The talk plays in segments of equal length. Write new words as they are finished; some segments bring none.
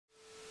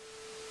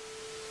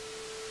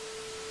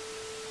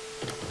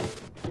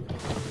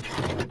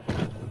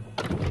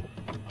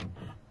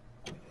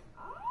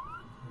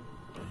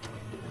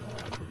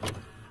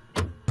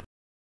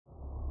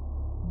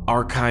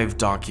Archive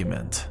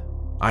Document.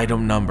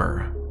 Item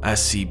Number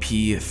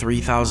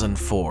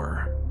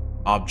SCP-3004.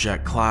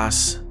 Object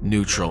Class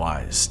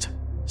Neutralized.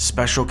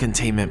 Special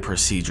Containment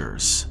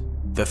Procedures.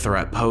 The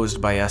threat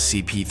posed by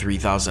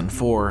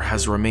SCP-3004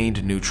 has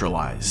remained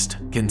neutralized.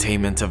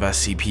 Containment of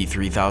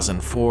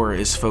SCP-3004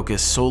 is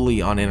focused solely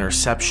on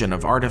interception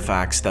of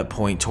artifacts that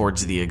point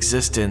towards the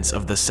existence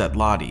of the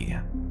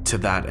Setladi. To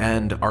that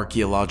end,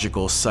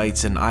 archaeological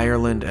sites in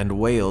Ireland and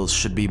Wales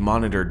should be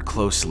monitored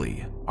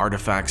closely.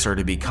 Artifacts are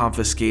to be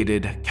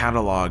confiscated,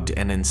 catalogued,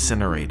 and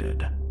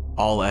incinerated.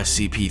 All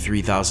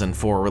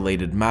SCP-3004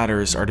 related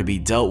matters are to be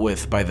dealt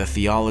with by the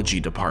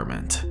Theology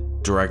Department.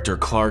 Director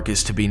Clark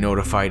is to be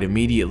notified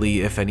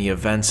immediately if any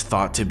events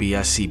thought to be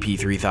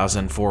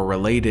SCP-3004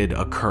 related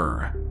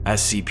occur.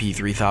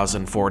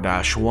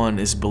 SCP-3004-1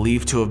 is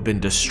believed to have been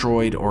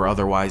destroyed or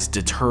otherwise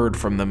deterred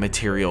from the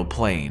material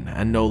plane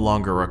and no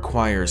longer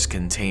requires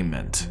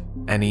containment.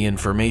 Any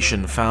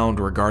information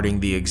found regarding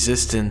the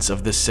existence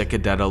of the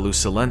Cicadetta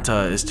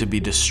luculenta is to be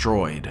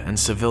destroyed and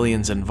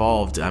civilians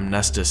involved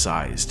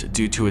amnesticized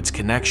due to its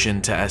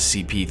connection to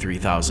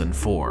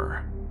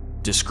SCP-3004.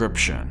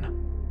 Description: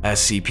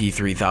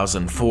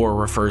 SCP-3004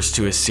 refers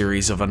to a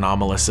series of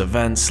anomalous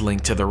events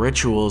linked to the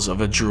rituals of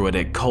a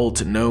druidic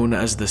cult known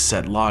as the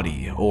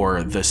Setladi,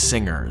 or the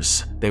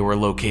Singers. They were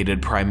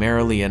located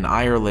primarily in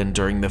Ireland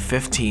during the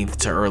 15th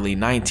to early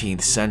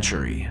 19th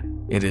century.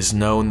 It is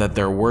known that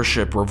their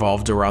worship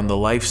revolved around the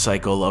life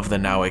cycle of the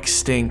now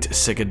extinct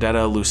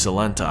Cicadetta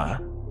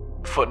luculenta.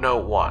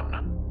 Footnote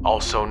 1.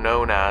 Also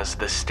known as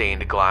the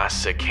stained glass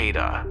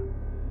cicada.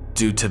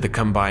 Due to the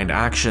combined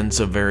actions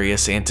of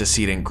various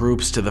antecedent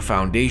groups to the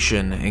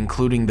Foundation,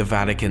 including the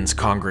Vatican's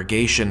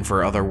Congregation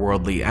for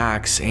Otherworldly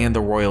Acts and the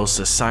Royal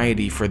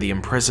Society for the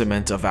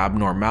Imprisonment of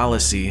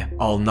Abnormalicy,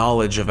 all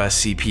knowledge of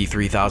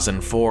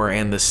SCP-3004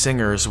 and the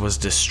Singers was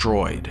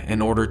destroyed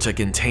in order to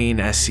contain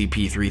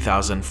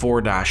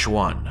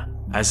SCP-3004-1.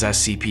 As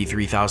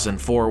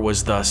SCP-3004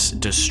 was thus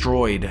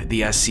destroyed,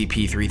 the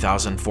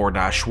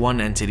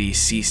SCP-3004-1 entity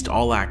ceased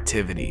all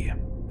activity.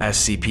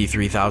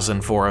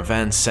 SCP-3004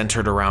 events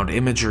centered around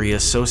imagery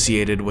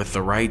associated with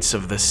the rites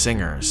of the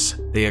Singers.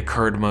 They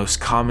occurred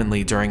most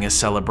commonly during a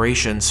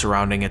celebration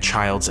surrounding a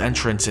child's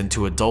entrance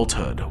into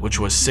adulthood, which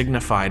was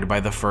signified by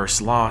the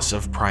first loss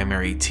of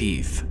primary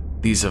teeth.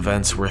 These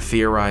events were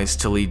theorized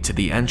to lead to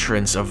the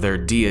entrance of their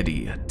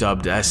deity,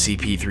 dubbed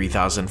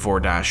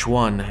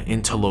SCP-3004-1,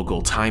 into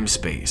local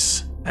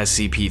time-space.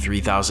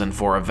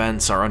 SCP-3004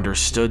 events are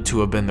understood to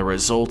have been the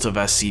result of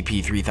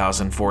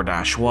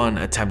SCP-3004-1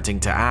 attempting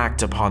to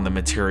act upon the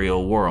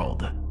material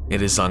world.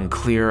 It is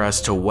unclear as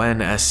to when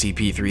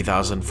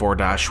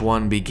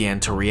SCP-3004-1 began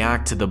to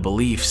react to the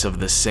beliefs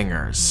of the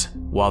Singers.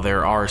 While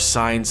there are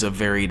signs of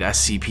varied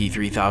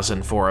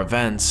SCP-3004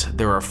 events,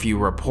 there are few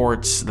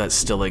reports that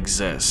still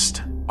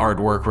exist.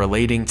 Artwork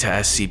relating to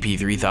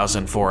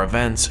SCP-3004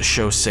 events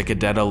show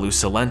Cicadetta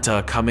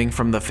luculenta coming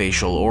from the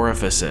facial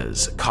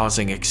orifices,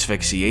 causing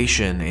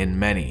asphyxiation in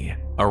many.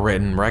 A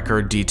written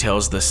record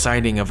details the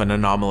sighting of an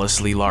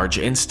anomalously large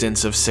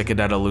instance of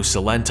Cicadetta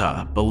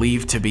luculenta,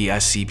 believed to be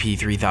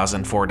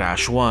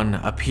SCP-3004-1,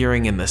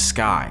 appearing in the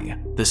sky,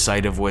 the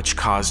sight of which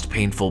caused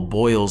painful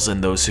boils in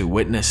those who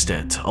witnessed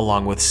it,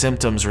 along with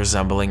symptoms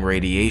resembling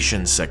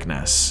radiation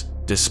sickness.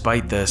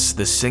 Despite this,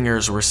 the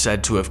Singers were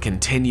said to have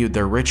continued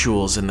their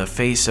rituals in the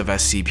face of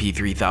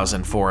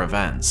SCP-3004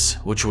 events,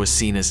 which was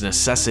seen as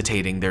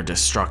necessitating their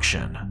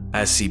destruction.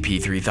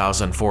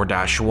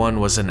 SCP-3004-1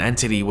 was an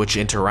entity which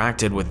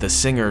interacted with the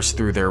Singers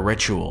through their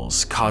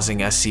rituals, causing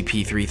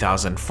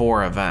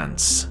SCP-3004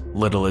 events.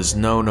 Little is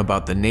known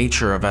about the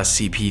nature of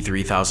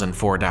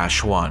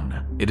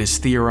SCP-3004-1. It is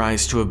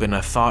theorized to have been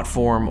a thought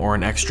form or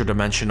an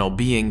extra-dimensional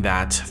being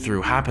that,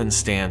 through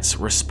happenstance,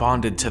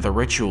 responded to the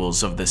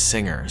rituals of the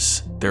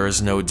Singers. There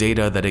is no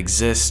data that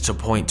exists to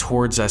point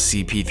towards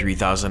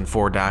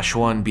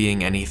SCP-3004-1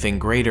 being anything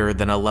greater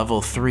than a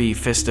Level 3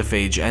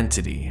 fistophage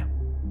entity.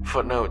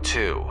 Footnote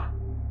 2.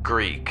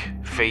 Greek,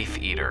 Faith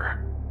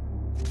Eater.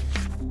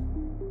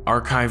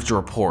 Archived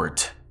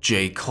Report,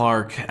 J.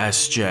 Clark,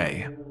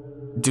 S.J.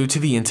 Due to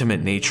the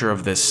intimate nature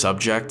of this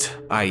subject,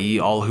 i.e.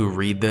 all who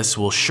read this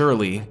will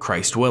surely,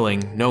 Christ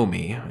willing, know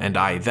me, and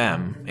I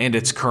them, and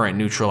its current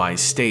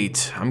neutralized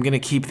state, I'm gonna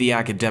keep the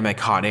academic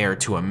hot air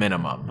to a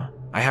minimum.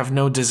 I have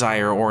no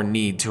desire or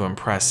need to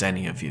impress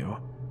any of you.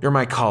 You're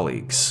my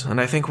colleagues,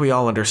 and I think we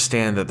all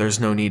understand that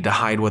there's no need to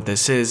hide what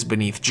this is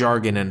beneath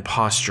jargon and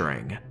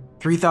posturing.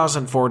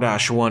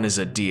 3004-1 is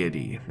a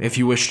deity, if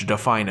you wish to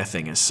define a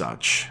thing as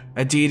such.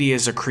 A deity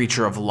is a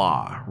creature of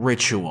law,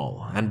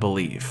 ritual, and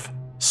belief.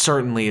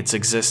 Certainly its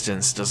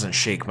existence doesn't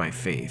shake my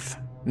faith.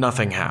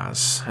 Nothing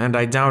has, and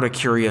I doubt a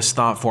curious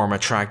thought form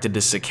attracted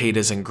to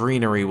cicadas and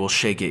greenery will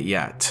shake it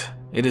yet.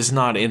 It is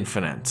not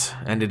infinite,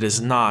 and it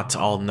is not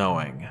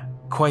all-knowing.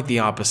 Quite the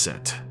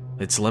opposite.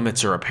 Its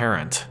limits are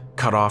apparent.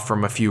 Cut off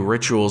from a few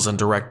rituals and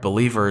direct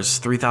believers,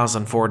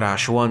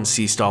 3004-1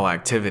 ceased all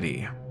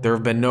activity. There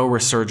have been no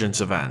resurgence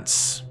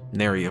events.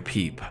 Nary a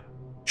peep.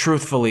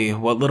 Truthfully,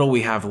 what little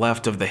we have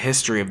left of the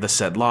history of the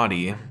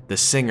Setladi, the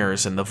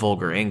singers and the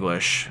vulgar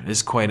English,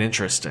 is quite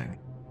interesting.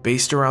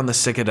 Based around the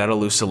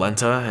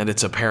Psychedelilusulenta and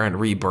its apparent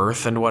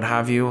rebirth and what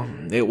have you,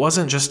 it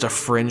wasn't just a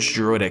fringe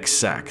druidic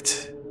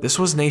sect. This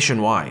was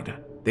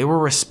nationwide. They were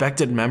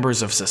respected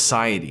members of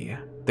society.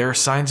 There are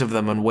signs of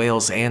them in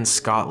Wales and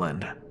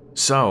Scotland.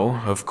 So,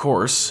 of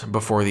course,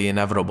 before the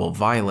inevitable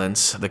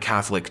violence, the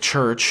Catholic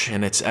Church,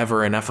 in its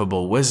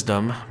ever-ineffable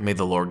wisdom, may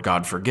the Lord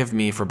God forgive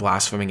me for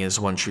blaspheming his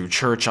one true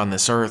church on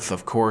this earth,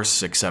 of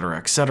course,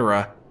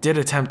 etc., did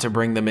attempt to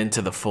bring them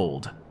into the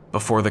fold.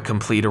 Before the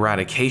complete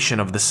eradication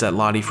of the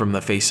Setladi from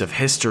the face of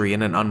history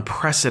in an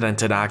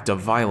unprecedented act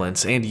of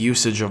violence and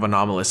usage of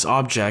anomalous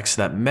objects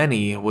that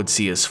many would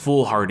see as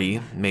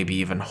foolhardy, maybe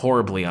even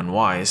horribly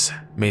unwise.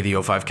 May the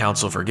O5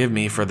 Council forgive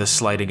me for this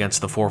slight against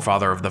the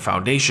forefather of the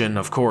Foundation,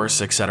 of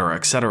course,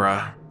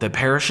 etc., the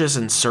parishes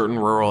in certain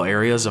rural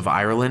areas of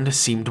Ireland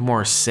seemed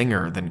more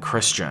Singer than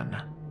Christian.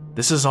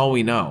 This is all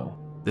we know.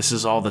 This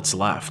is all that's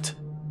left.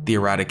 The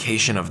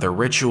eradication of their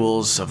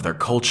rituals, of their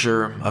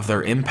culture, of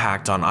their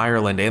impact on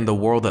Ireland and the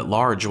world at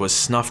large was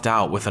snuffed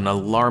out with an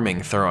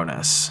alarming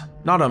thoroughness.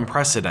 Not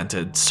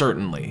unprecedented,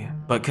 certainly,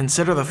 but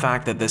consider the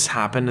fact that this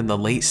happened in the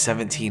late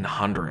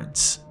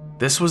 1700s.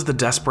 This was the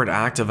desperate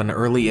act of an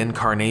early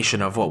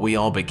incarnation of what we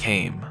all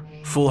became.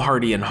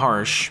 Foolhardy and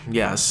harsh,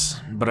 yes,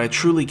 but I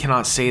truly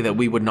cannot say that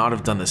we would not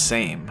have done the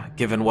same,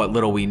 given what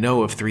little we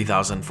know of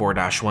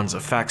 3004-1's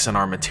effects on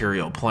our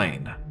material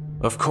plane.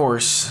 Of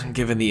course,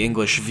 given the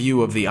English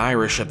view of the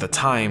Irish at the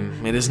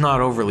time, it is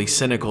not overly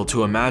cynical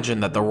to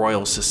imagine that the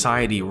Royal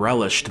Society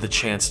relished the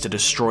chance to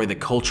destroy the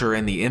culture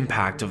and the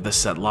impact of the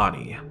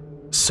Setladi.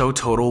 So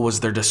total was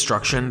their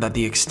destruction that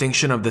the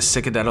extinction of the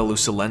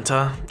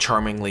Psychedelilusulenta,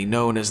 charmingly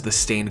known as the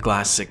stained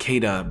glass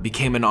cicada,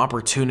 became an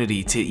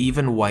opportunity to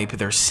even wipe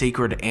their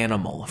sacred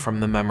animal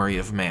from the memory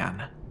of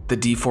man. The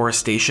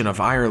deforestation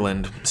of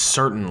Ireland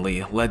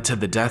certainly led to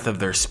the death of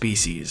their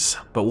species,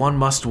 but one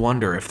must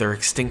wonder if their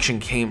extinction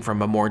came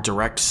from a more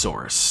direct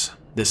source.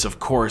 This, of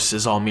course,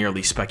 is all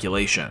merely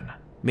speculation.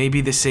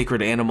 Maybe the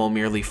sacred animal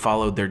merely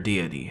followed their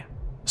deity.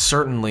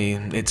 Certainly,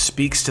 it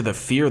speaks to the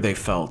fear they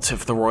felt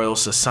if the Royal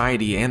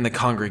Society and the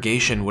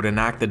congregation would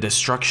enact the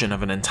destruction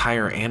of an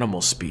entire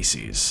animal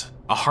species.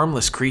 A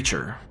harmless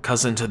creature,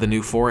 cousin to the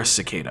New Forest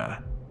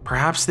cicada.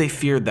 Perhaps they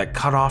feared that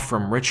cut off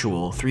from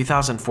ritual,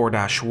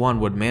 3004-1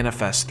 would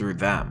manifest through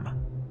them.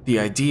 The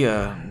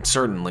idea,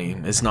 certainly,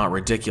 is not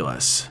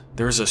ridiculous.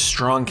 There is a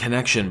strong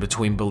connection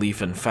between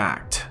belief and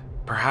fact.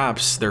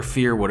 Perhaps their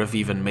fear would have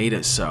even made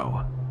it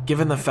so.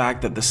 Given the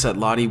fact that the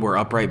Setladi were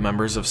upright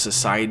members of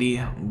society,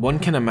 one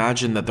can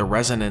imagine that the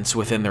resonance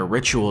within their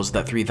rituals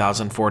that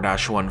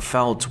 3004-1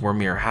 felt were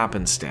mere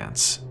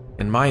happenstance.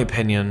 In my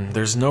opinion,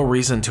 there's no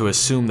reason to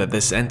assume that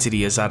this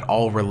entity is at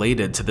all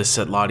related to the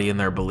Setladi and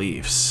their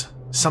beliefs.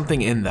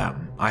 Something in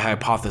them, I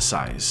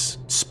hypothesize,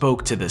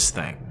 spoke to this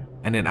thing,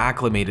 and it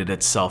acclimated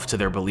itself to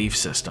their belief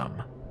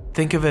system.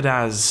 Think of it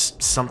as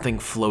something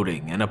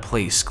floating in a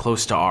place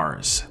close to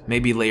ours,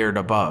 maybe layered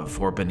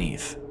above or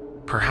beneath.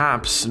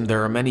 Perhaps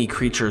there are many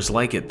creatures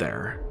like it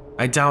there.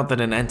 I doubt that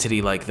an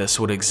entity like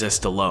this would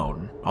exist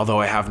alone, although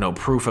I have no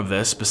proof of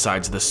this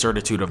besides the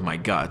certitude of my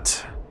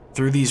gut.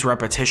 Through these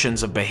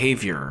repetitions of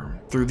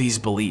behavior, through these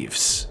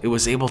beliefs, it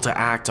was able to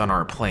act on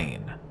our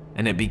plane,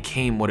 and it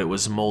became what it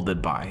was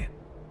molded by.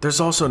 There's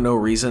also no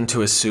reason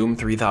to assume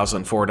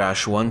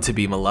 3004-1 to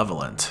be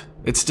malevolent.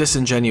 It's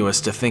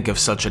disingenuous to think of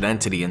such an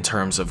entity in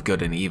terms of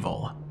good and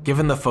evil.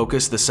 Given the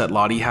focus the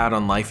Setladi had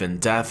on life and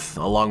death,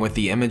 along with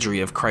the imagery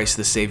of Christ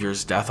the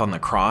Savior's death on the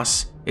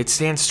cross, it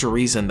stands to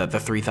reason that the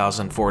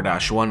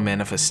 3004-1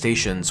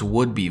 manifestations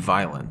would be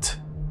violent.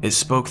 It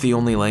spoke the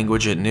only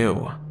language it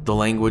knew, the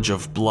language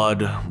of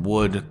blood,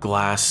 wood,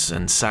 glass,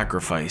 and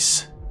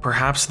sacrifice.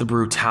 Perhaps the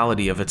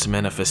brutality of its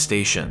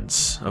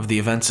manifestations, of the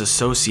events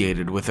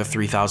associated with the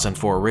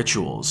 3004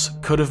 rituals,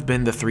 could have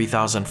been the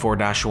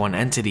 3004-1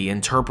 entity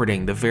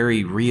interpreting the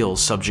very real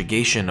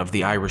subjugation of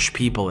the Irish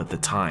people at the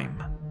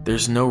time.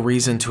 There's no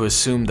reason to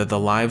assume that the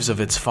lives of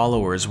its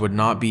followers would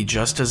not be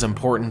just as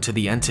important to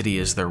the entity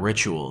as their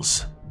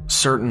rituals.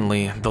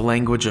 Certainly, the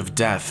language of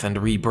death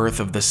and rebirth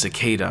of the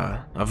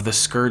cicada, of the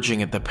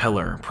scourging at the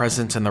pillar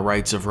present in the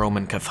rites of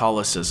Roman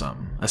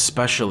Catholicism,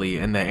 especially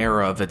in the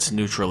era of its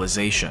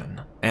neutralization,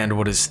 and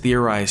what is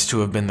theorized to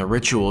have been the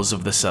rituals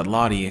of the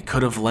Setladi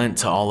could have lent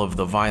to all of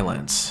the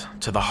violence,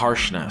 to the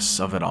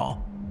harshness of it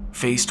all.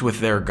 Faced with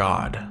their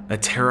god, a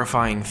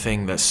terrifying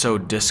thing that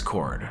sowed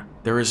discord,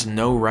 there is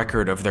no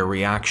record of their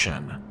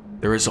reaction.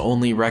 There is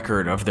only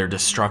record of their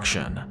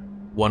destruction.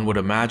 One would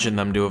imagine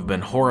them to have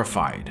been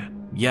horrified.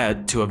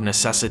 Yet, to have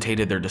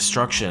necessitated their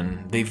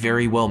destruction, they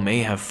very well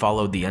may have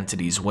followed the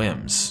entity's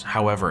whims,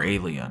 however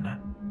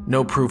alien.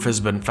 No proof has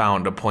been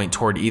found to point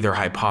toward either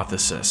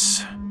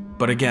hypothesis.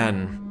 But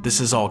again, this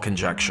is all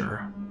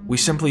conjecture. We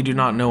simply do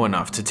not know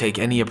enough to take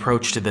any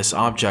approach to this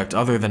object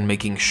other than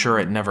making sure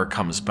it never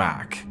comes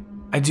back.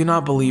 I do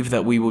not believe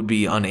that we would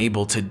be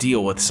unable to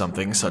deal with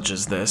something such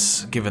as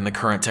this, given the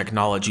current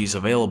technologies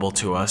available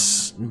to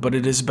us, but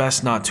it is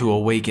best not to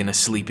awaken a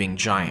sleeping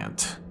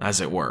giant,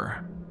 as it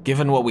were.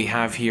 Given what we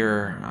have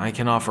here, I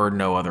can offer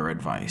no other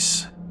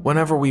advice.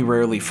 Whenever we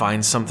rarely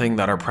find something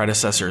that our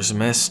predecessors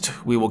missed,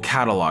 we will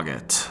catalog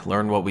it,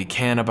 learn what we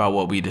can about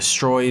what we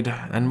destroyed,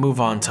 and move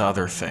on to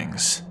other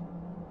things.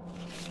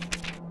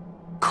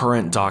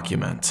 Current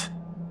document.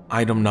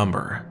 Item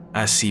number,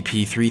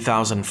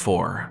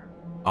 SCP-3004.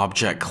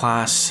 Object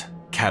class,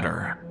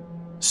 Keter.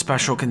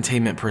 Special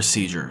containment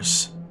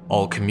procedures.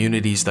 All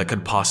communities that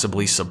could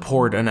possibly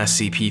support an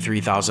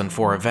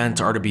SCP-3004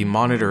 event are to be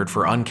monitored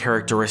for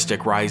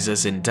uncharacteristic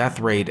rises in death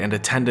rate and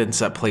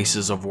attendance at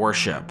places of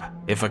worship.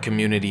 If a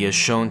community is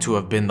shown to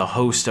have been the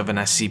host of an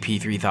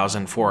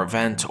SCP-3004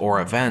 event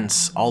or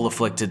events, all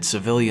afflicted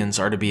civilians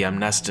are to be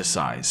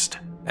amnesticized.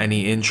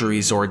 Any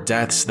injuries or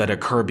deaths that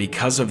occur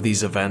because of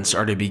these events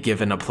are to be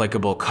given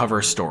applicable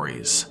cover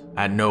stories.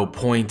 At no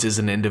point is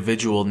an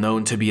individual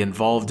known to be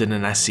involved in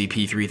an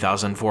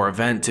SCP-3004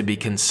 event to be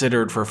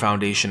considered for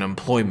Foundation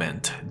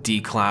employment,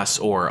 D-Class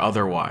or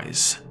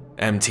otherwise.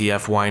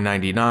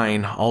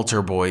 MTFY-99,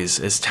 Altar Boys,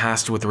 is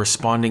tasked with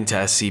responding to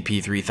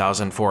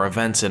SCP-3004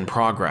 events in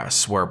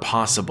progress where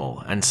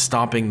possible and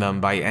stopping them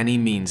by any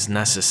means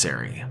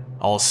necessary.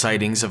 All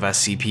sightings of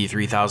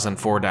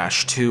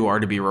SCP-3004-2 are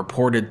to be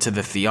reported to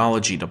the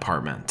Theology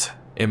Department.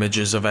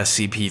 Images of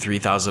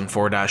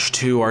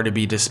SCP-3004-2 are to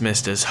be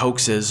dismissed as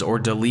hoaxes or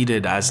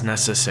deleted as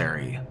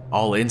necessary.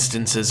 All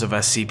instances of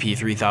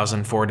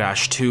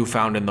SCP-3004-2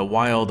 found in the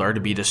wild are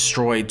to be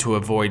destroyed to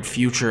avoid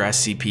future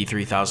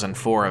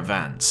SCP-3004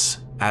 events.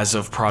 As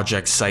of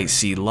Project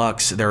Site-C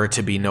Lux, there are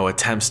to be no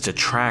attempts to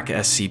track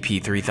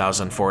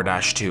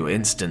SCP-3004-2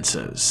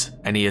 instances.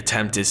 Any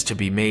attempt is to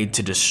be made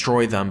to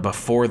destroy them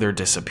before their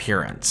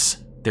disappearance.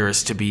 There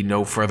is to be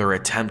no further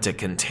attempt at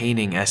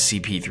containing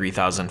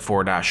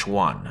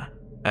SCP-3004-1.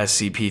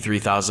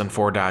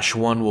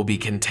 SCP-3004-1 will be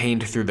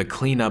contained through the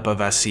cleanup of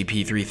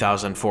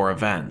SCP-3004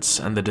 events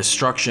and the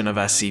destruction of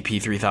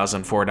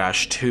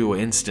SCP-3004-2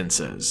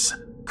 instances.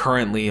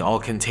 Currently, all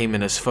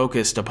containment is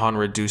focused upon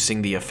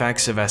reducing the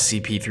effects of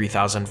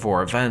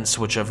SCP-3004 events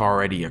which have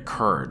already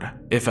occurred.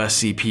 If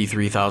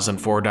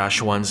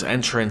SCP-3004-1's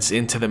entrance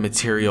into the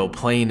material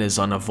plane is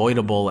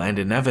unavoidable and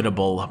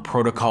inevitable,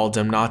 Protocol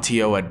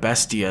Damnatio ad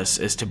Bestias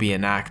is to be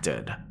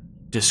enacted.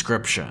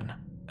 Description: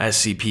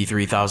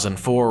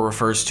 SCP-3004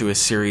 refers to a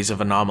series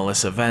of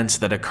anomalous events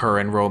that occur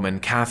in Roman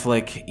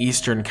Catholic,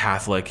 Eastern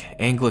Catholic,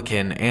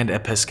 Anglican, and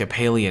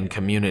Episcopalian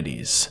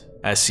communities.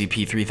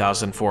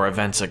 SCP-3004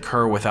 events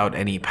occur without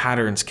any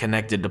patterns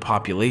connected to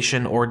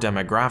population or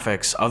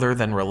demographics other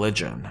than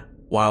religion.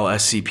 While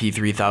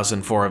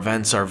SCP-3004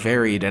 events are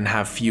varied and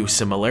have few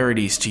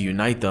similarities to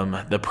unite them,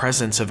 the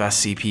presence of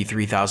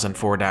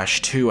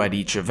SCP-3004-2 at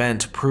each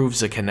event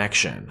proves a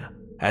connection.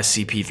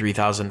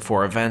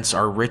 SCP-3004 events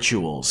are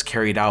rituals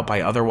carried out by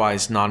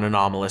otherwise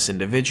non-anomalous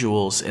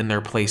individuals in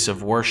their place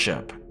of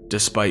worship.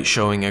 Despite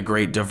showing a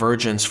great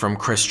divergence from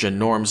Christian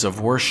norms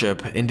of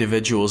worship,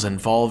 individuals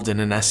involved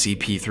in an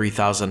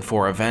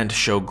SCP-3004 event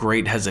show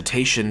great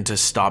hesitation to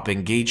stop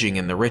engaging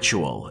in the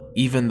ritual,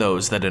 even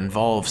those that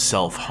involve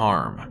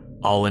self-harm.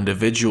 All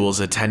individuals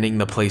attending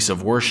the place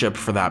of worship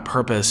for that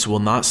purpose will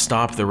not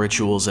stop the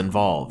rituals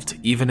involved,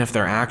 even if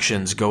their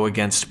actions go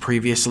against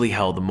previously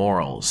held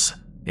morals.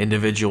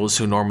 Individuals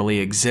who normally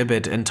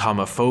exhibit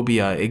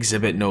entomophobia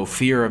exhibit no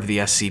fear of the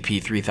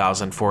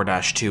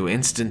SCP-3004-2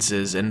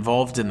 instances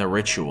involved in the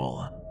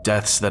ritual.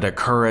 Deaths that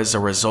occur as a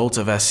result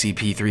of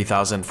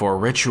SCP-3004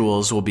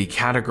 rituals will be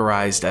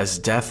categorized as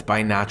death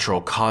by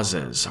natural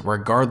causes,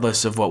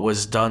 regardless of what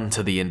was done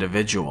to the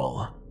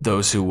individual.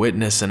 Those who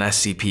witness an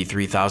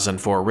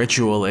SCP-3004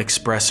 ritual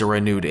express a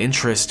renewed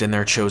interest in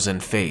their chosen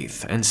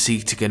faith and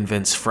seek to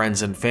convince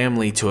friends and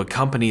family to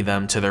accompany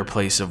them to their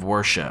place of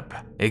worship.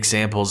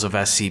 Examples of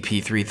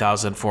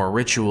SCP-3004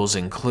 rituals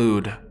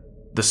include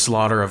the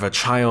slaughter of a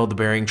child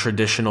bearing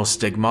traditional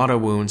stigmata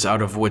wounds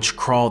out of which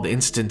crawled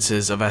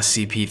instances of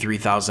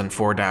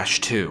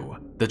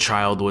SCP-3004-2. The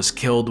child was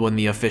killed when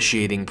the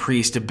officiating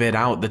priest bit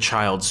out the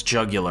child's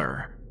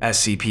jugular.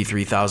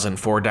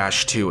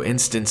 SCP-3004-2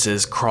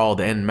 instances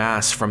crawled en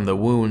masse from the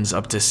wounds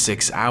up to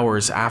 6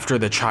 hours after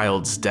the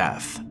child's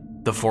death.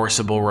 The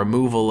forcible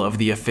removal of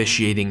the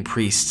officiating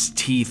priest's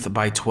teeth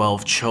by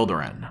 12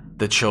 children.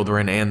 The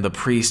children and the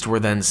priest were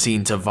then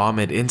seen to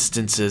vomit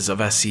instances of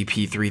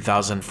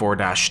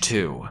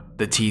SCP-3004-2.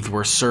 The teeth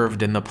were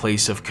served in the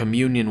place of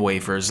communion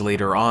wafers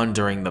later on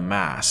during the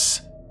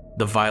Mass.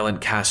 The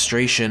violent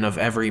castration of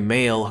every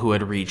male who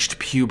had reached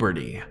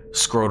puberty.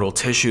 Scrotal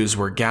tissues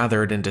were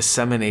gathered and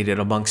disseminated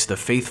amongst the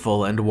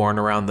faithful and worn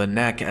around the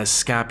neck as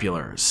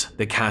scapulars.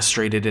 The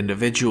castrated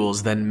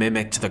individuals then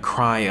mimicked the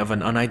cry of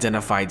an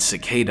unidentified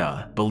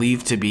cicada,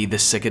 believed to be the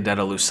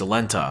Cicadetta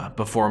luculenta,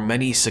 before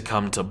many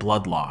succumbed to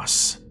blood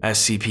loss.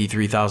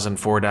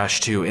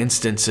 SCP-3004-2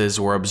 instances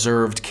were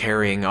observed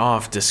carrying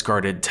off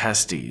discarded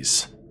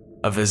testes.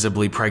 A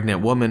visibly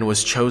pregnant woman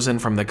was chosen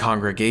from the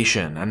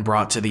congregation and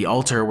brought to the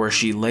altar where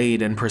she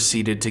laid and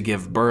proceeded to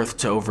give birth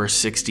to over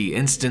 60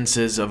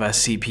 instances of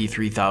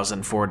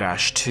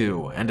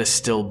SCP-3004-2 and a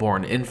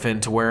stillborn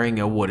infant wearing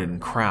a wooden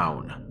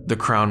crown. The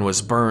crown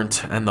was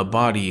burnt and the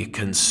body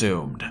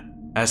consumed.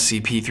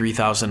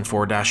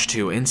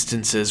 SCP-3004-2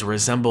 instances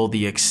resemble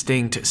the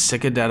extinct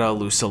Cicadetta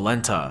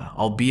luculenta,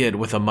 albeit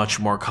with a much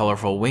more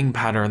colorful wing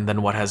pattern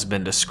than what has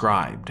been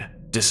described.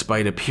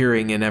 Despite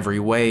appearing in every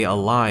way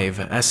alive,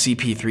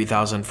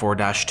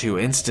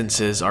 SCP-3004-2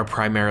 instances are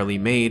primarily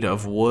made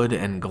of wood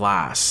and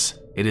glass.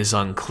 It is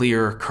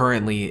unclear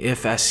currently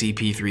if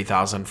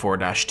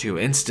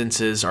SCP-3004-2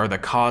 instances are the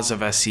cause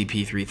of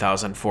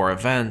SCP-3004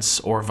 events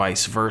or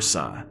vice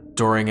versa.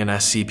 During an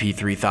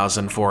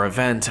SCP-3004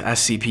 event,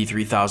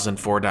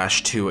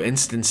 SCP-3004-2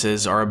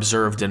 instances are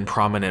observed in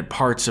prominent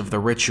parts of the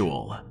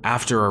ritual.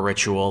 After a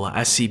ritual,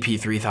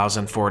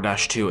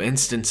 SCP-3004-2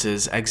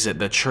 instances exit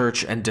the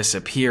church and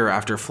disappear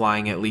after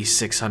flying at least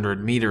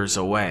 600 meters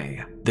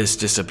away. This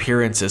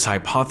disappearance is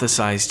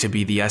hypothesized to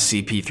be the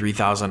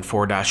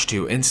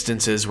SCP-3004-2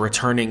 instances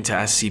returning to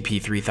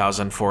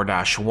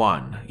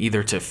SCP-3004-1,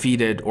 either to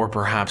feed it or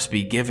perhaps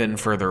be given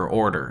further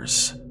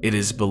orders. It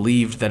is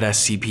believed that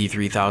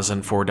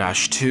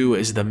SCP-3004-2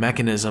 is the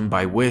mechanism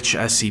by which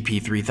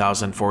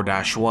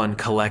SCP-3004-1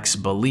 collects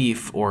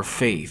belief or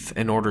faith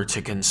in order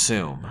to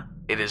consume.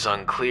 It is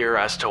unclear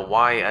as to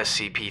why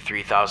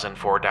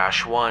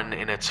SCP-3004-1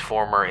 in its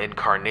former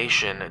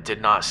incarnation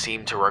did not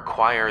seem to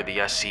require the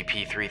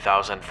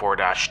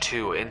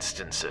SCP-3004-2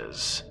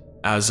 instances.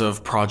 As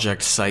of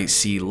Project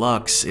Site-C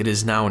Lux, it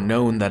is now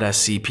known that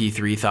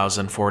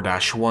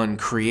SCP-3004-1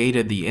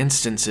 created the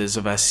instances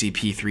of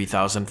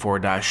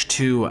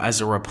SCP-3004-2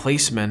 as a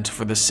replacement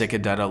for the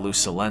Cicadetta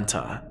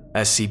luculenta.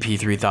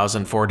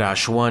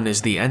 SCP-3004-1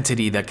 is the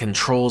entity that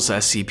controls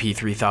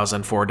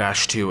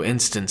SCP-3004-2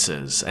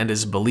 instances and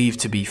is believed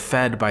to be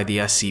fed by the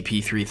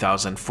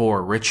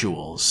SCP-3004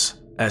 rituals.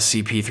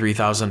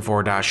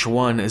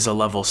 SCP-3004-1 is a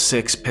Level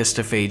 6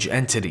 pistophage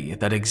entity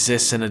that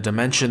exists in a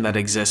dimension that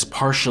exists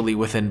partially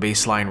within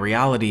baseline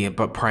reality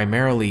but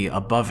primarily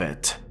above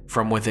it.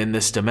 From within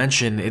this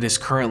dimension, it is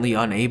currently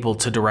unable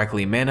to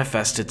directly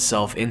manifest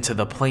itself into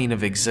the plane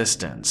of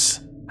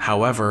existence.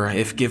 However,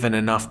 if given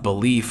enough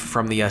belief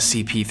from the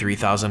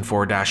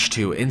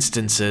SCP-3004-2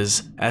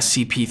 instances,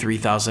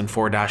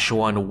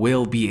 SCP-3004-1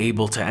 will be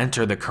able to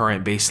enter the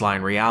current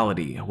baseline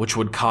reality, which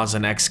would cause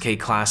an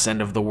XK-class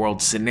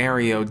end-of-the-world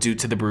scenario due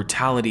to the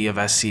brutality of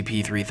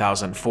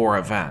SCP-3004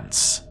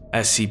 events.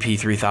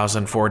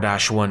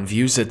 SCP-3004-1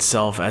 views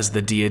itself as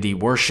the deity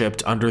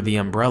worshipped under the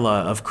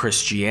umbrella of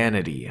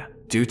Christianity.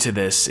 Due to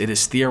this, it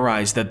is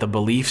theorized that the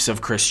beliefs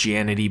of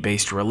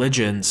Christianity-based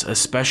religions,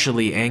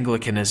 especially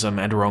Anglicanism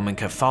and Roman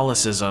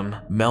Catholicism,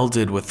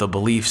 melded with the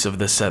beliefs of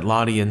the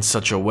Setlati in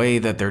such a way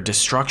that their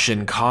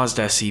destruction caused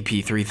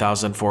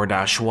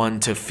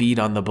SCP-3004-1 to feed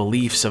on the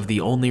beliefs of the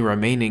only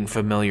remaining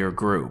familiar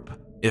group.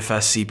 If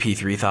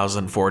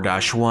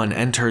SCP-3004-1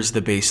 enters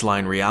the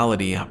baseline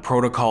reality,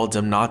 Protocol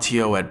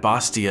Damnatio et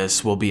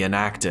Bastias will be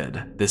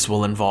enacted. This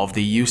will involve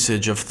the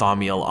usage of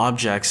thaumiel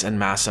objects and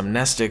mass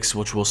amnestics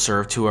which will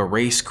serve to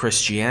erase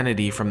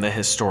Christianity from the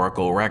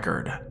historical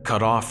record.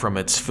 Cut off from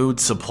its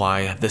food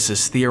supply, this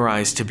is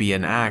theorized to be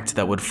an act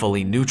that would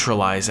fully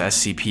neutralize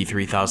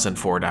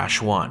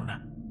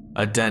SCP-3004-1.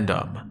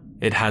 Addendum.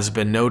 It has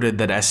been noted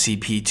that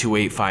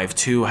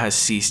SCP-2852 has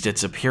ceased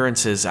its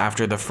appearances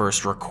after the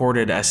first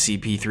recorded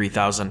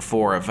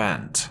SCP-3004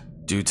 event.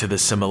 Due to the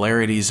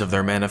similarities of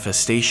their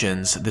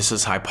manifestations, this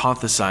is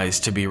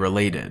hypothesized to be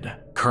related.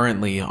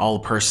 Currently, all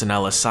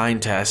personnel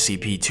assigned to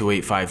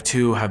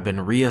SCP-2852 have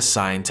been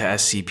reassigned to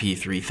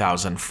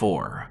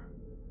SCP-3004.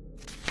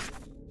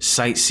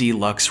 Site-C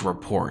Lux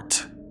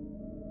Report.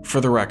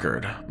 For the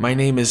record, my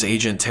name is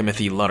Agent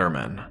Timothy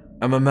Lutterman.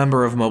 I'm a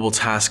member of Mobile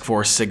Task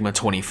Force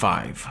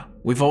Sigma-25.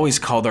 We've always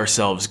called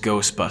ourselves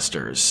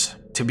Ghostbusters.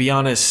 To be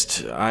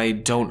honest, I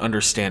don't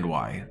understand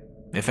why.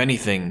 If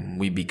anything,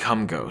 we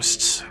become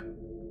ghosts.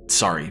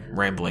 Sorry,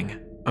 rambling.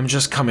 I'm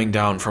just coming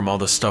down from all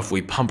the stuff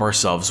we pump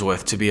ourselves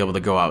with to be able to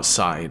go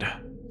outside.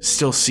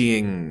 Still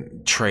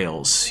seeing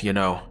trails, you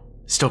know?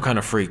 Still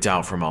kinda freaked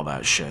out from all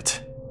that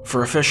shit.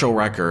 For official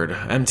record,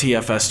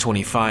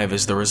 MTFS-25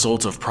 is the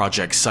result of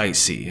Project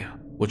Site-C,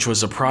 which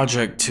was a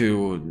project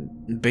to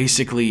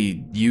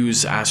basically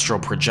use astral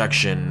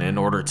projection in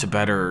order to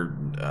better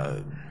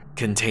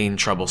contain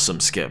troublesome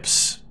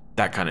skips.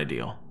 That kind of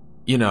deal.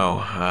 You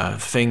know,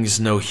 things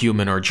no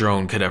human or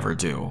drone could ever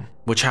do,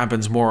 which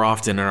happens more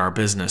often in our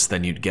business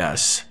than you'd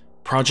guess.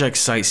 Project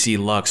Site-C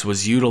Lux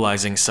was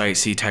utilizing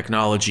Site-C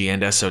technology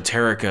and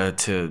esoterica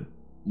to,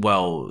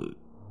 well,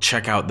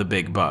 check out the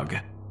big bug.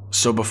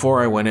 So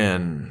before I went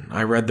in,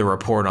 I read the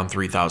report on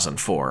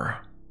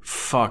 3004.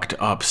 Fucked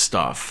up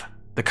stuff.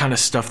 The kind of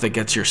stuff that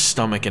gets your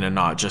stomach in a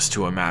knot just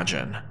to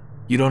imagine.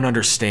 You don't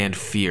understand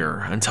fear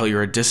until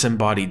you're a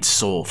disembodied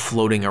soul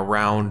floating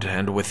around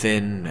and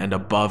within and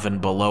above and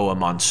below a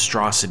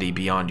monstrosity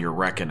beyond your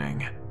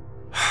reckoning.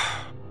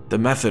 The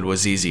method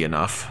was easy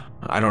enough.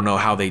 I don't know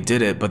how they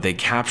did it, but they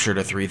captured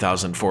a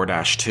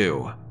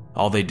 3004-2.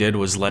 All they did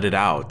was let it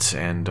out,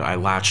 and I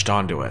latched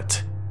onto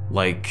it.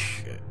 Like,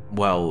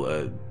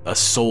 well, a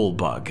soul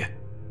bug.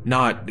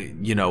 Not,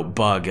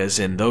 bug as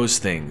in those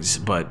things,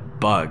 but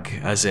bug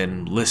as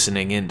in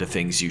listening into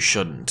things you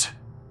shouldn't.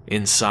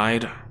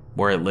 Inside,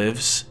 where it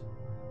lives,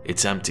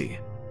 it's empty.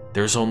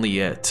 There's only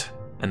it,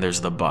 and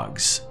there's the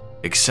bugs.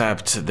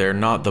 Except they're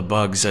not the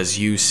bugs as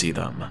you see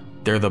them.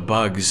 They're the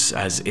bugs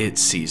as it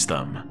sees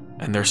them.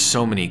 And there's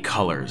so many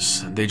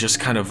colors, they just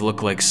kind of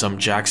look like some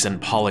Jackson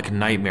Pollock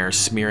nightmare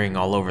smearing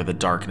all over the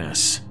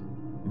darkness.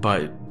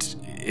 But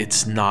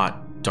it's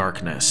not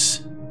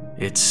darkness.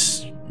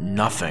 It's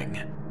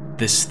nothing.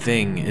 This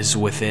thing is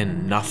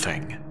within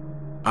nothing.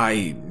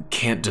 I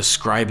can't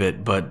describe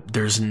it, but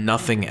there's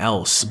nothing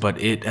else but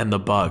it and the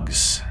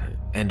bugs.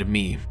 And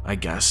me, I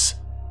guess.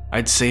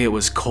 I'd say it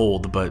was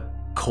cold, but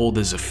cold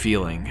is a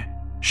feeling.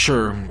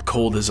 Sure,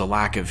 cold is a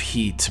lack of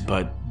heat,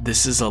 but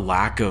this is a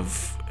lack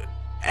of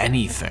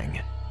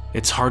anything.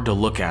 It's hard to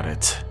look at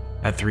it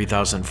at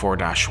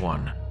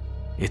 3004-1.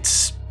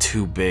 It's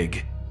too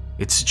big.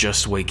 It's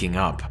just waking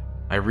up.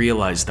 I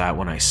realized that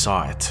when I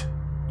saw it.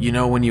 You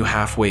know when you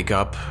half wake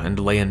up and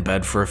lay in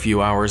bed for a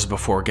few hours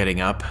before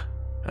getting up?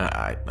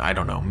 I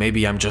don't know,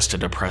 maybe I'm just a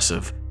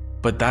depressive.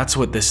 But that's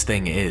what this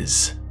thing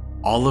is.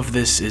 All of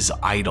this is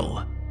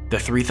idle. The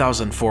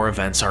 3004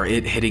 events are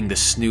it hitting the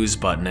snooze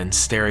button and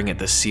staring at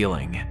the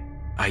ceiling.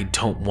 I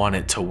don't want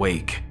it to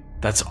wake.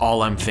 That's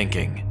all I'm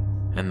thinking.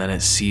 And then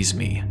it sees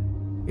me.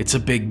 It's a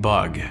big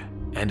bug,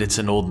 and it's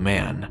an old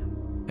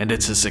man, and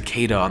it's a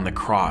cicada on the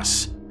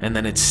cross, and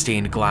then it's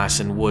stained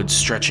glass and wood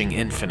stretching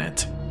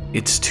infinite.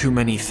 It's too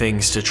many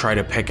things to try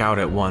to pick out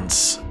at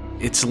once.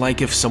 It's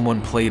like if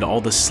someone played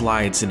all the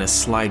slides in a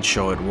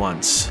slideshow at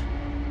once,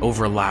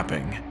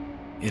 overlapping.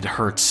 It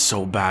hurts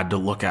so bad to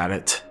look at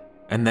it.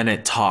 And then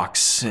it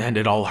talks, and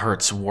it all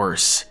hurts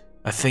worse.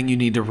 A thing you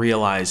need to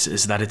realize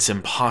is that it's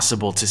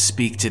impossible to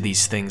speak to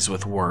these things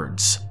with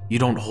words. You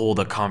don't hold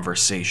a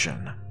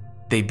conversation.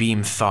 They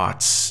beam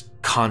thoughts,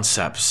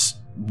 concepts,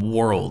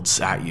 worlds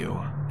at you,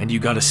 and you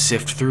gotta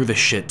sift through the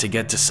shit to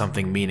get to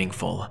something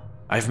meaningful.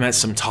 I've met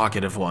some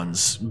talkative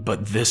ones,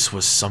 but this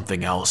was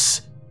something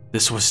else.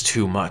 This was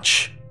too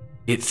much.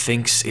 It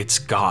thinks it's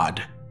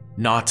God.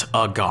 Not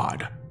a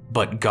god,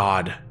 but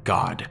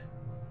God.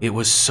 It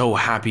was so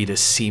happy to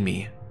see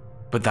me,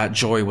 but that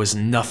joy was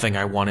nothing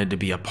I wanted to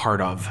be a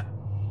part of.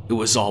 It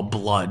was all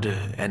blood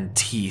and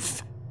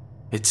teeth.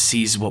 It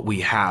sees what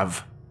we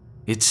have.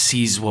 It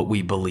sees what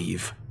we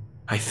believe.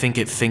 I think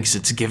it thinks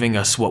it's giving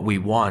us what we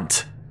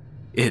want.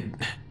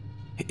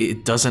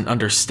 It doesn't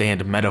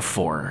understand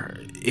metaphor.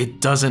 It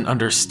doesn't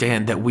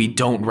understand that we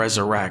don't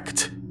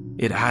resurrect.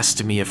 It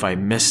asked me if I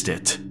missed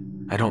it.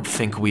 I don't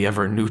think we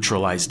ever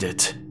neutralized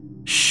it.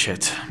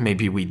 Shit,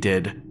 maybe we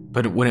did.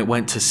 But when it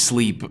went to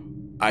sleep,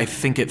 I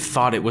think it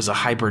thought it was a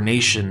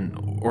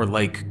hibernation or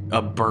like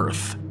a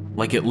birth.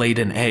 Like it laid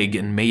an egg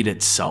and made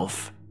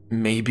itself.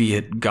 Maybe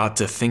it got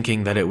to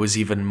thinking that it was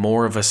even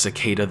more of a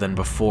cicada than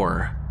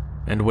before.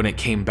 And when it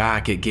came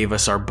back, it gave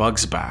us our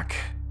bugs back.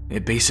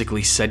 It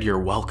basically said you're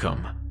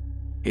welcome.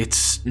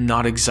 It's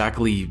not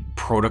exactly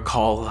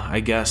protocol,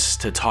 I guess,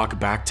 to talk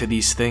back to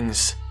these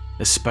things,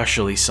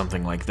 especially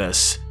something like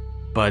this.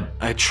 But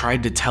I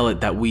tried to tell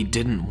it that we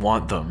didn't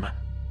want them,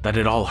 that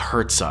it all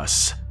hurts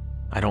us.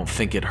 I don't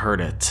think it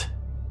heard it.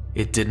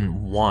 It didn't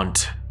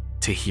want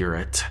to hear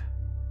it.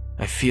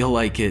 I feel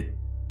like it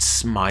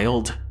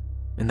smiled,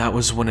 and that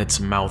was when its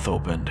mouth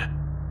opened.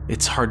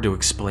 It's hard to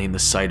explain the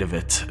sight of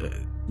it.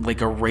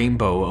 Like a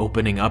rainbow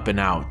opening up and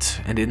out,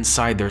 and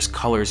inside there's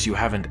colors you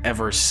haven't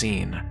ever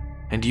seen.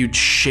 And you'd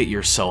shit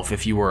yourself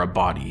if you were a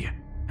body.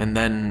 And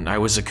then I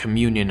was a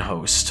communion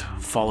host,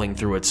 falling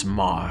through its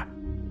maw.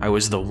 I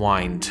was the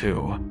wine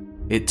too.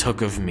 It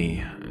took of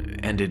me,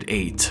 and it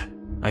ate.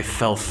 I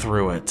fell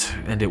through it,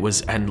 and it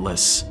was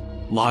endless.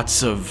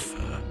 Lots of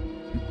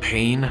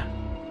pain,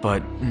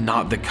 but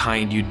not the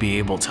kind you'd be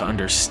able to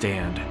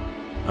understand.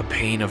 A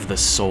pain of the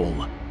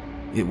soul.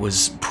 It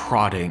was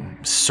prodding,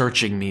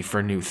 searching me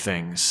for new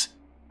things.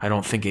 I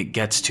don't think it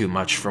gets too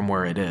much from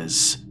where it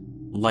is.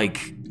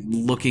 Like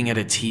looking at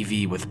a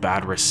TV with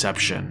bad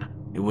reception.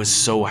 It was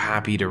so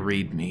happy to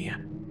read me.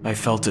 I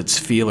felt its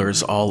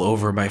feelers all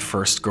over my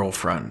first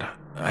girlfriend.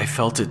 I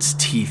felt its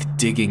teeth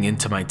digging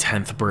into my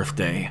 10th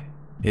birthday.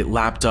 It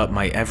lapped up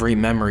my every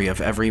memory of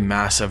every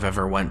mass I've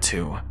ever went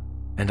to.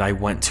 And I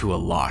went to a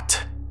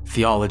lot.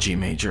 Theology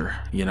major,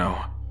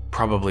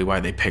 probably why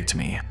they picked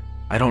me.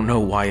 I don't know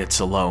why it's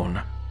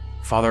alone.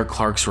 Father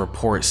Clark's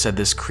report said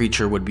this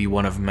creature would be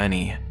one of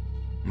many,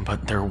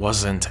 but there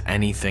wasn't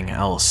anything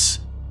else.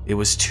 It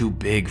was too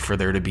big for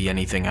there to be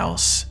anything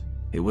else.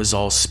 It was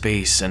all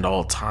space and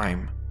all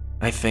time.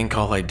 I think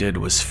all I did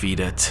was feed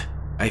it.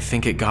 I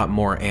think it got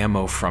more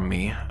ammo from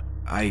me.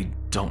 I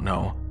don't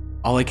know.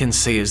 All I can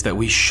say is that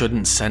we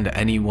shouldn't send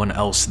anyone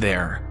else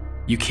there.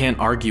 You can't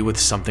argue with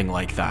something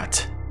like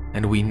that,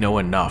 and we know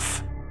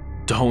enough.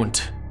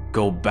 Don't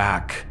go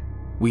back.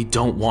 We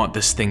don't want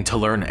this thing to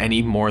learn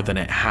any more than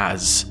it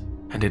has,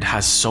 and it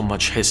has so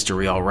much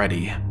history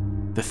already.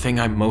 the thing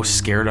I'm most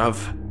scared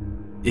of,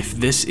 if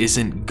this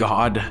isn't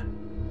God,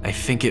 I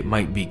think it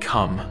might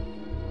become.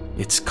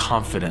 It's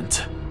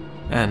confident.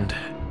 And,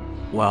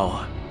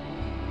 well,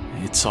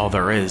 it's all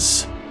there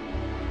is.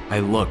 I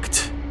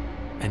looked,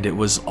 and it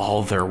was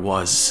all there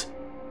was.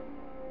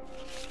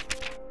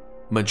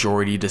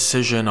 Majority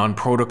decision on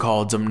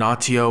Protocol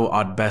Damnatio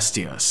ad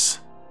Bestias.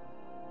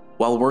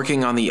 While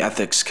working on the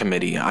Ethics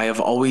Committee, I have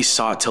always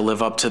sought to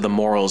live up to the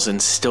morals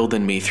instilled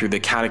in me through the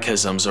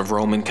catechisms of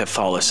Roman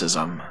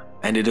Catholicism,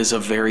 and it is a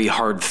very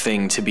hard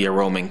thing to be a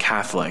Roman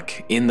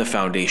Catholic, in the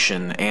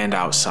Foundation and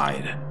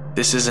outside.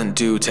 This isn't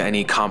due to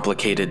any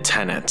complicated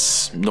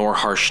tenets, nor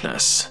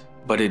harshness,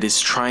 but it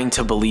is trying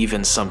to believe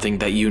in something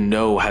that you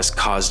know has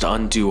caused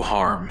undue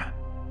harm.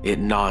 It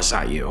gnaws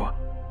at you.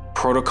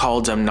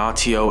 Protocol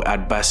Damnatio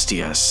ad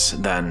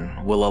Bestias,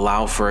 then, will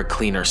allow for a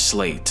cleaner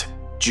slate.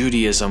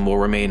 Judaism will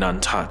remain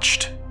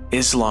untouched.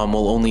 Islam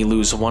will only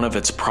lose one of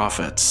its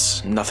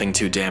prophets, nothing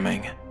too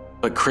damning.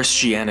 But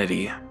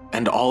Christianity,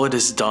 and all it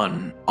has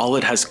done, all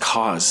it has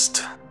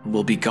caused,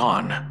 will be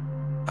gone.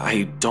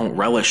 I don't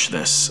relish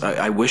this.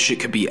 I wish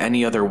it could be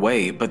any other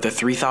way, but the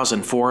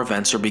 3004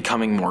 events are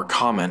becoming more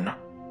common.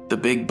 The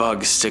big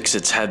bug sticks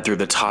its head through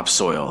the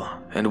topsoil,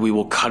 and we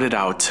will cut it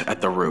out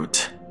at the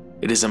root.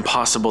 It is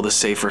impossible to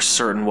say for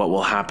certain what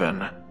will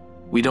happen.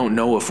 We don't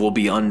know if we'll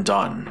be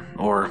undone,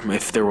 or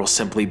if there will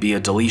simply be a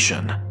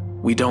deletion.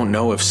 We don't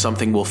know if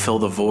something will fill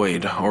the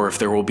void, or if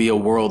there will be a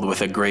world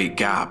with a great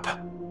gap.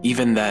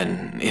 Even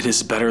then, it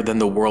is better than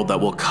the world that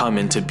will come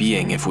into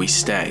being if we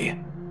stay.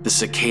 The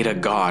cicada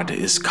god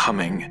is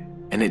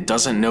coming, and it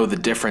doesn't know the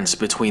difference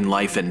between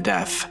life and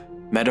death.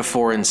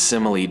 Metaphor and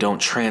simile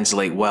don't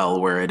translate well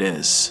where it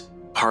is.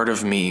 Part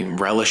of me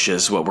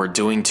relishes what we're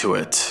doing to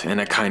it in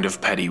a kind of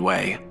petty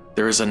way.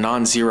 There is a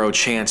non-zero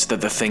chance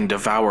that the thing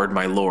devoured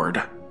my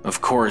lord.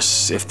 Of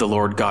course, if the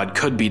Lord God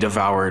could be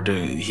devoured,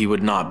 he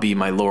would not be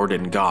my Lord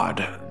and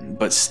God.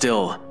 But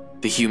still,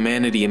 the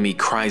humanity in me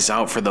cries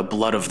out for the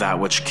blood of that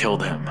which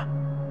killed him.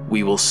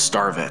 We will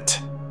starve it.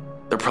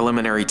 The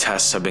preliminary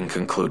tests have been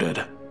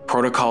concluded.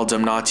 Protocol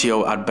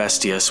Damnatio ad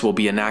Bestias will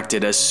be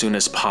enacted as soon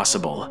as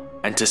possible,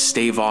 and to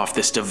stave off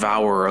this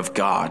devourer of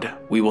God,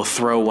 we will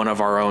throw one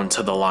of our own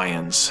to the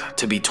lions,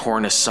 to be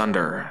torn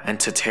asunder and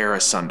to tear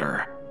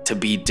asunder, to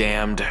be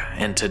damned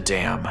and to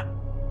damn,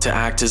 to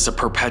act as a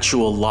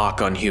perpetual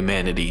lock on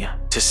humanity,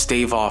 to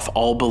stave off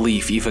all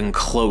belief even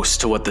close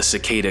to what the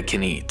cicada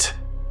can eat.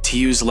 To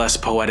use less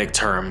poetic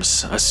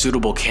terms, a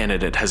suitable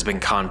candidate has been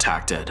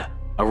contacted,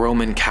 a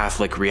Roman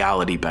Catholic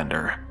reality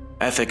bender.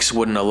 Ethics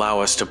wouldn't allow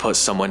us to put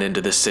someone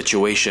into this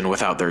situation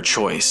without their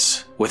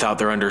choice, without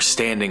their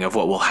understanding of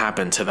what will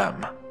happen to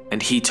them,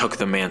 and he took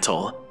the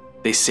mantle.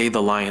 They say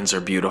the lions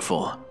are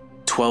beautiful.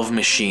 12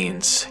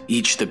 machines,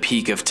 each the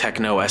peak of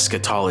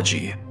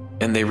techno-eschatology,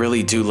 and they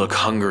really do look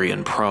hungry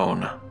and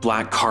prone.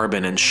 Black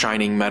carbon and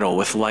shining metal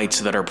with lights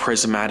that are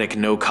prismatic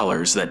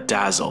no-colors that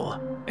dazzle,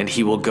 and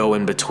he will go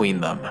in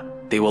between them.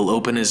 They will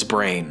open his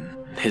brain,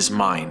 his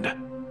mind.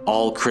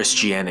 All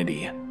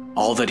Christianity,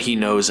 all that he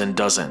knows and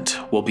doesn't,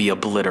 will be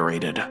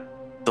obliterated.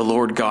 The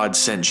Lord God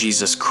sent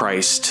Jesus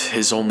Christ,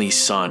 his only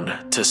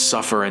Son, to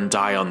suffer and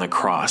die on the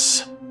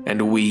cross.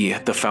 And we,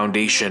 the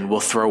Foundation, will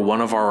throw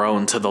one of our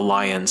own to the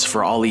lions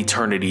for all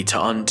eternity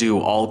to undo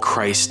all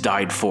Christ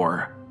died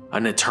for.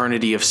 An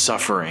eternity of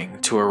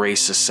suffering to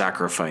erase a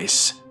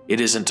sacrifice.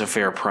 It isn't a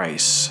fair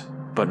price,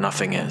 but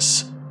nothing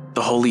is.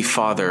 The Holy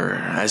Father,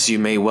 as you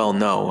may well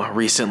know,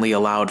 recently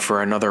allowed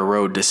for another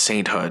road to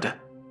sainthood.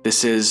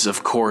 This is,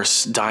 of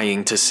course,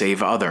 dying to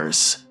save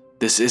others.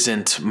 This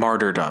isn't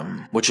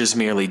martyrdom, which is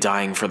merely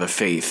dying for the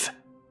faith.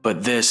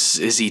 But this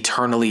is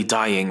eternally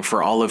dying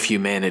for all of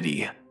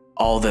humanity.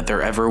 All that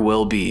there ever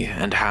will be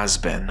and has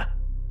been.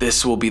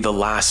 This will be the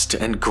last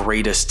and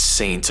greatest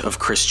saint of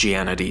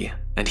Christianity,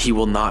 and he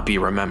will not be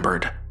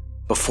remembered.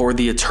 Before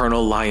the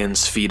eternal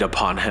lions feed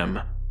upon him,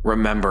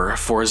 remember,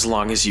 for as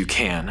long as you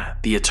can,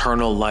 the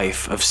eternal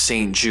life of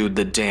Saint Jude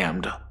the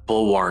Damned,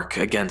 bulwark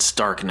against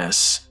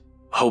darkness.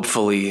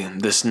 Hopefully,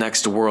 this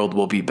next world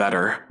will be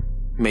better.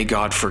 May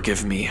God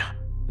forgive me.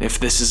 If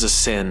this is a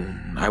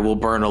sin, I will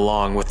burn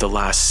along with the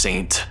last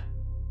saint.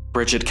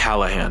 Bridget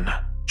Callahan,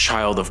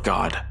 Child of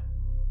God.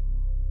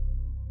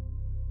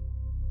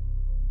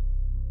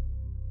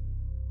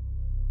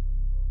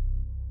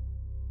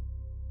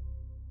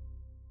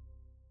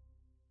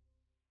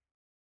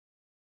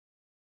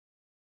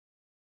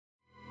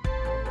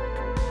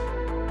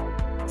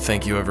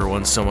 Thank you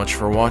everyone so much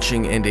for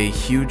watching, and a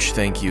huge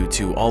thank you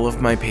to all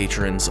of my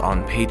patrons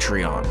on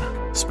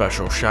Patreon.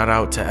 Special shout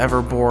out to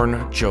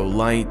Everborn, Joe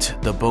Light,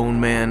 The Bone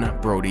Man,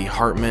 Brody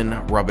Hartman,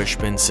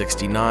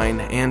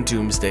 Rubbishbin69, and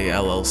Doomsday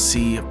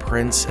LLC,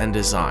 Prince and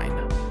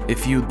Design.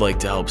 If you'd like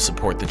to help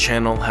support the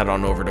channel, head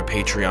on over to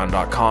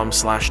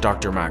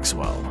patreon.com/Dr.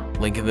 Maxwell,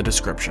 link in the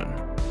description.